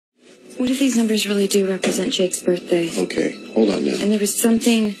What if these numbers really do represent Jake's birthday? Okay, hold on now. And there was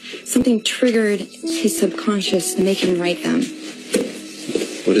something triggered his subconscious to make him write them.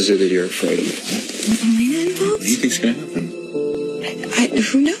 What is it that you're afraid of? Elena involved? What do you think's gonna happen?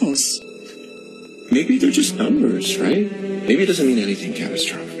 Who knows? Maybe they're just numbers, right? Maybe it doesn't mean anything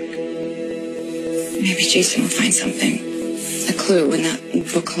catastrophic. Maybe Jason will find something. A clue in that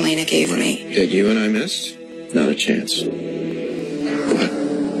book Helena gave me. That you and I missed? Not a chance. What?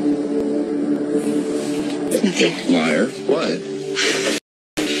 Nothing. Liar. What?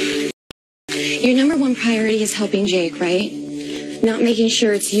 Your number one priority is helping Jake, right? Not making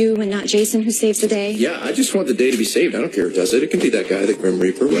sure it's you and not Jason who saves the day? Yeah, I just want the day to be saved. I don't care who does it. It can be that guy, the Grim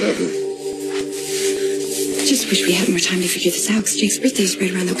Reaper, whatever. Just wish we had more time to figure this out, because Jake's birthday's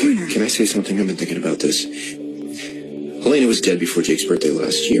right around the corner. Can I say something? I've been thinking about this. Helena was dead before Jake's birthday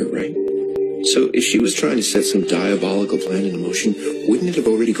last year, right? So if she was trying to set some diabolical plan in motion, wouldn't it have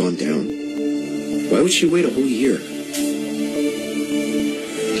already gone down? Why would she wait a whole year?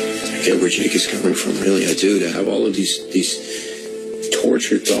 I get where Jake is coming from, really, I do. To have all of these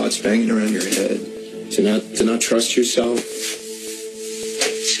tortured thoughts banging around your head, to not trust yourself,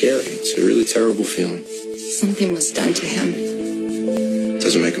 it's scary. It's a really terrible feeling. Something was done to him.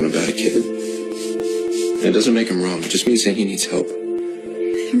 Doesn't make him a bad kid. And it doesn't make him wrong. It just means that he needs help.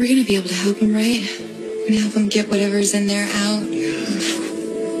 And we're gonna be able to help him, right? We're gonna help him get whatever's in there out.